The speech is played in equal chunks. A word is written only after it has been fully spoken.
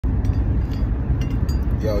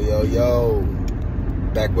Yo,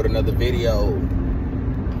 back with another video.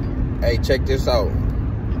 Hey, check this out.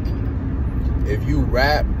 If you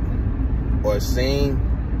rap or sing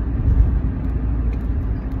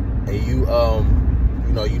and you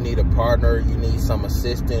you need a partner, you need some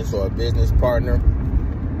assistance or a business partner,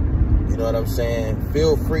 you know what I'm saying,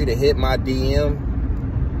 feel free to hit my DM.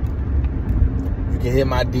 You can hit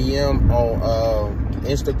my DM on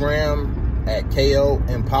Instagram at KO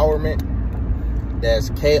Empowerment.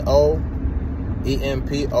 That's KOEMPOWERMENT.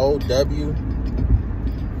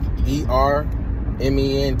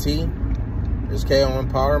 It's KO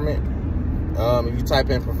Empowerment. If you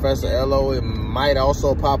type in Professor LO, it might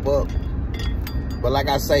also pop up. But like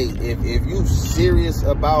I say, if you serious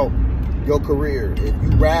about your career, if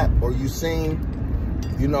you rap or you sing,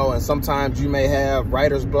 and sometimes you may have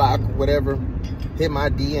writer's block or whatever, hit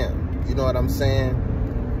my DM. You know what I'm saying?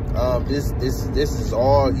 This is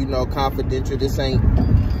all, confidential. This ain't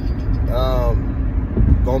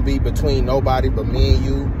gonna be between nobody but me and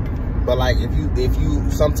you. But like, if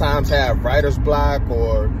you sometimes have writer's block,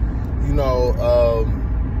 or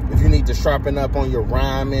if you need to sharpen up on your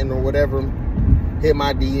rhyming or whatever, hit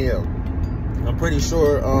my DM. I'm pretty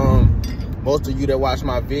sure most of you that watch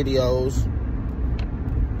my videos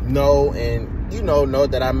know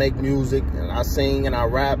that I make music and I sing and I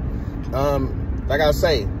rap. Like I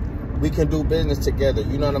say, we can do business together.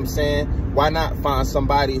 You know what I'm saying? Why not find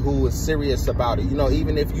somebody who is serious about it?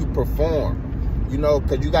 Even if you perform,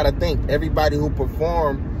 because you got to think, everybody who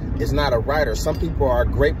perform is not a writer. Some people are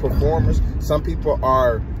great performers. Some people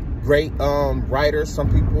are great writers. Some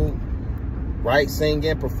people write, sing,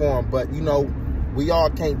 and perform. But, we all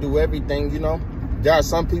can't do everything, There are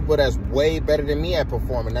some people that's way better than me at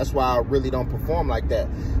performing. That's why I really don't perform like that.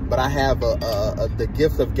 But I have the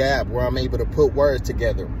gift of gab, where I'm able to put words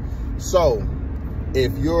together. So,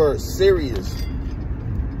 if you're serious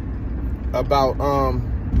about,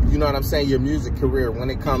 your music career, when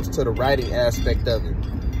it comes to the writing aspect of it,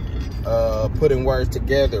 putting words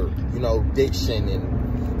together, diction and,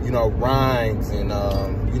 rhymes and,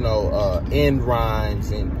 end rhymes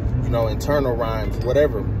and, internal rhymes,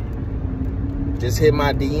 whatever, just hit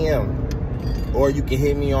my DM. Or you can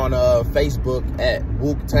hit me on Facebook at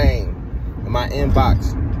Wook Tang in my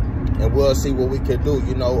inbox, and we'll see what we can do.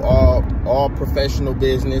 All professional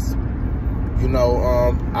business.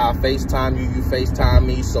 I'll FaceTime you, you FaceTime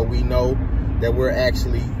me, so we know that we're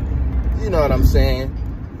actually,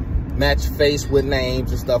 match face with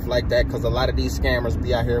names and stuff like that, because a lot of these scammers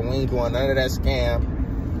be out here. We ain't doing none of that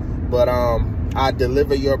scam. But I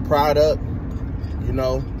deliver your product,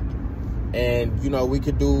 and we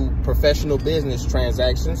could do professional business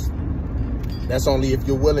transactions. That's only if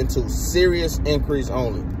you're willing to. Serious inquiries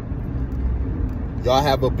only. Y'all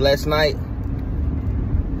have a blessed night,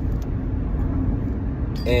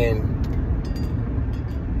 and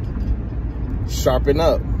sharpen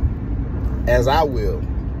up, as I will,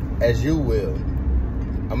 as you will.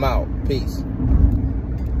 I'm out. Peace.